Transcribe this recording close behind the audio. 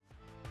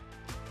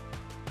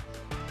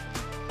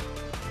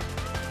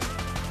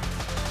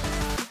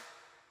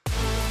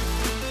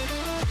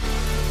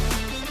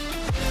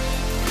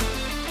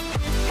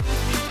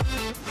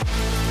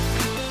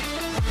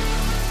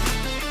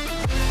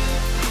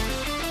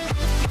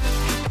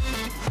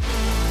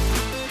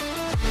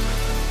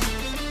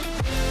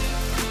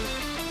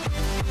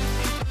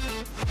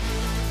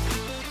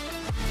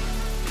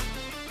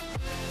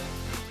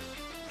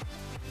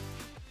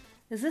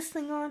Is this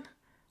thing on?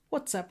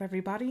 What's up,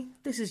 everybody?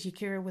 This is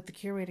Yakira with the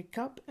Curated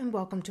Cup, and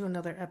welcome to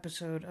another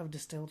episode of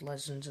Distilled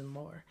Legends and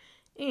Lore,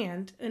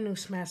 and a new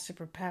Smash Sip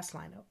or Pass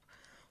lineup.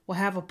 We'll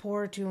have a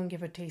pour or two and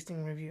give a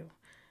tasting review.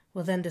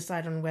 We'll then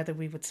decide on whether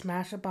we would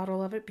smash a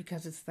bottle of it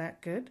because it's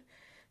that good,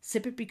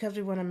 sip it because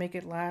we want to make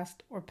it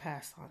last, or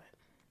pass on it.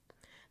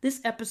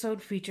 This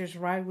episode features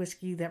rye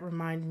whiskey that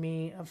remind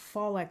me of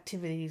fall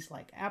activities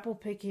like apple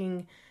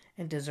picking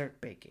and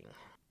dessert baking.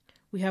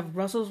 We have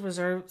Russell's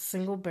Reserve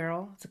Single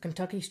Barrel. It's a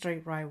Kentucky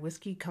Straight Rye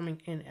Whiskey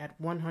coming in at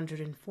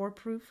 104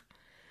 proof.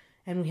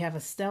 And we have a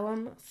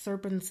Stellum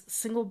Serpens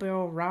Single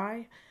Barrel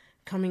Rye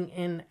coming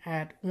in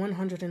at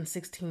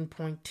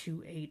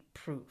 116.28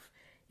 proof.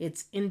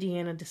 It's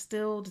Indiana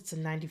distilled. It's a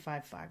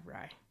 95.5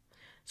 rye.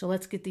 So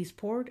let's get these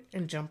poured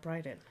and jump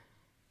right in.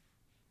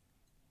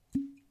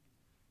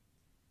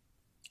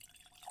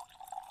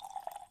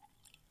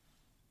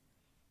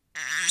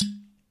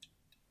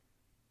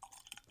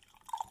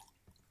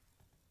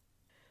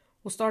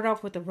 We'll start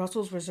off with the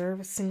Russell's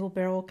Reserve Single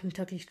Barrel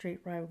Kentucky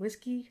Straight Rye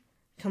Whiskey,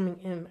 coming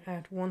in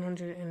at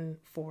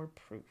 104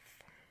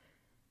 proof.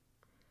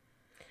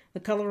 The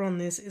color on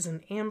this is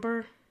an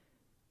amber.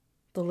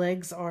 The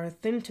legs are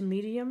thin to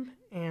medium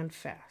and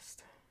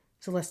fast.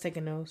 So let's take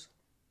a nose.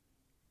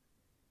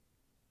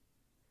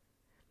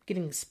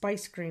 Getting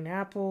spiced green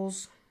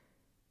apples,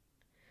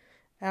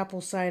 apple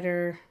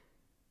cider,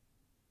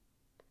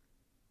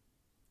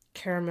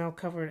 caramel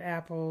covered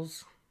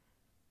apples.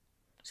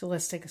 So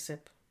let's take a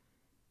sip.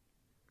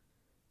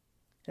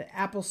 The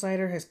apple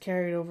cider has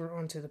carried over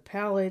onto the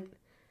palate,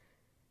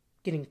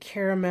 getting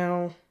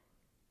caramel.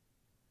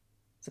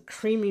 It's a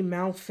creamy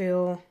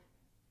mouthfeel,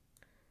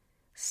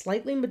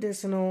 slightly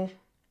medicinal,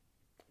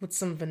 with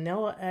some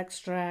vanilla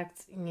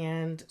extract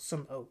and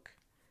some oak.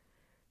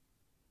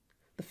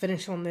 The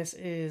finish on this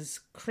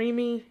is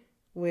creamy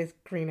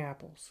with green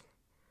apples.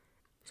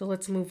 So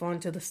let's move on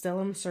to the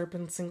Stellum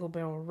Serpens Single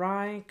Barrel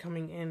Rye,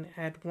 coming in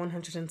at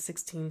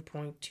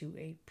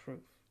 116.28 proof.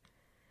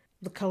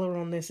 The color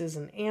on this is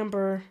an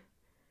amber.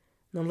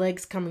 The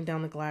legs coming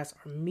down the glass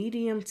are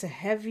medium to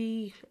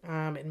heavy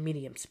and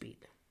medium speed.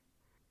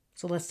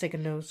 So let's take a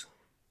nose.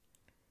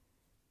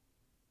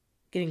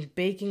 Getting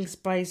baking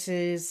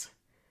spices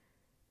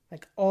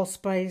like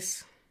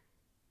allspice,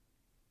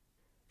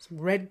 some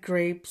red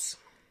grapes,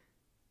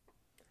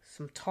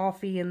 some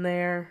toffee in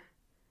there,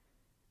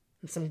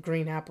 and some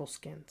green apple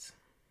skins.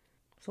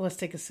 So let's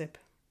take a sip.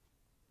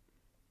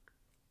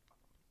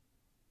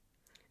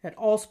 That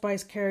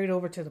allspice carried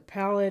over to the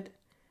palate.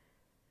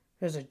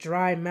 There's a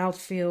dry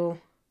mouthfeel.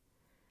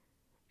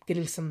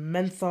 Getting some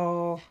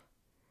menthol,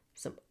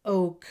 some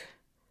oak,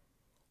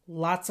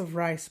 lots of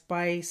rye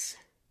spice,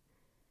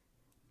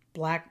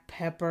 black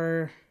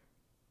pepper,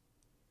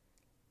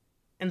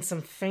 and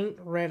some faint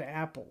red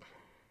apple.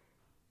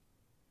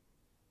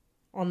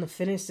 On the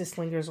finish, this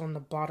lingers on the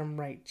bottom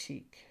right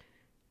cheek.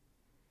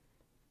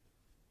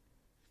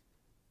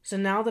 So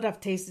now that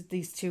I've tasted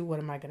these two, what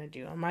am I going to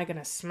do? Am I going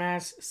to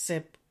smash,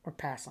 sip, or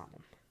pass on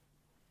them?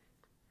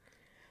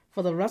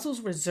 For the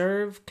Russell's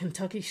Reserve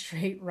Kentucky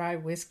Straight Rye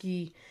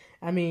Whiskey,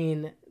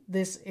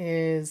 this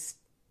is,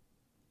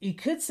 you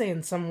could say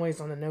in some ways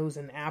on the nose,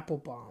 an apple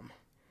bomb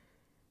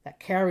that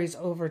carries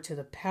over to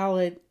the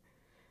palate.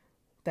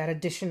 That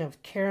addition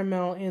of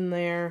caramel in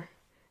there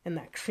and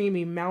that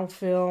creamy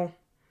mouthfeel.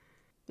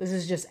 This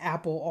is just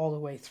apple all the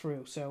way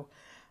through. So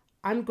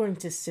I'm going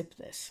to sip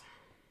this.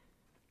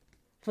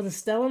 For the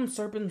Stellum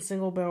Serpens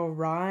Single Barrel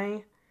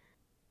Rye,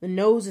 the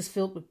nose is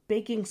filled with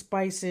baking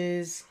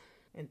spices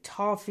and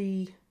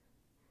toffee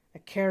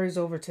that carries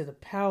over to the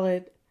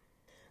palate.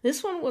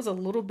 This one was a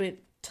little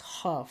bit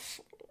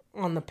tough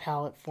on the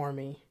palate for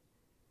me.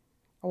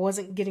 I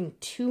wasn't getting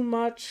too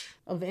much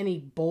of any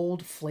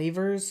bold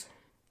flavors,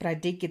 but I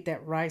did get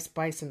that rye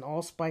spice and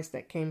allspice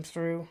that came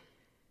through.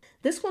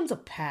 This one's a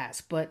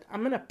pass, but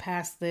I'm going to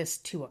pass this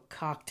to a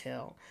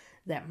cocktail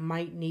that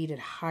might need a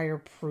higher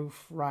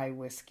proof rye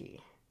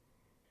whiskey.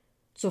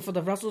 So for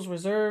the Russell's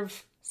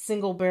Reserve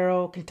Single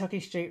Barrel Kentucky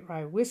Straight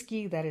Rye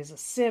Whiskey, that is a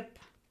sip.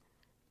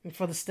 And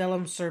for the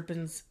Stellum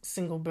Serpens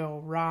Single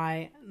Barrel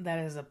Rye, that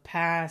is a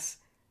pass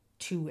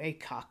to a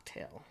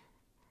cocktail.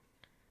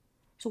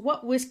 So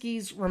what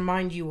whiskeys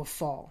remind you of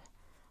fall?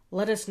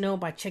 Let us know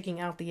by checking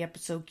out the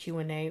episode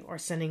Q&A or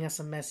sending us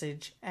a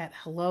message at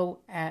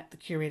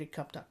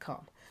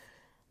hello@thecuratedcup.com.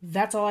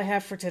 That's all I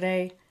have for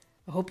today.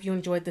 I hope you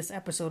enjoyed this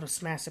episode of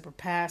Smash Sip or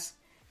Pass.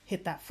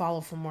 Hit that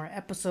follow for more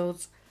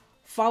episodes.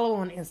 Follow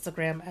on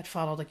Instagram at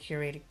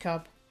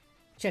followthecuratedcup.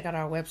 Check out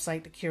our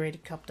website,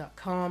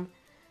 thecuratedcup.com.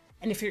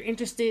 And if you're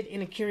interested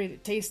in a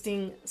curated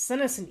tasting,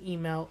 send us an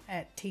email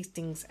at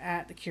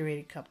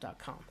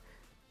tastings@thecuratedcup.com.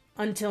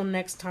 Until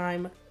next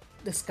time,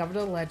 discover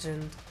the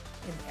legend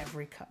in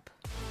every cup.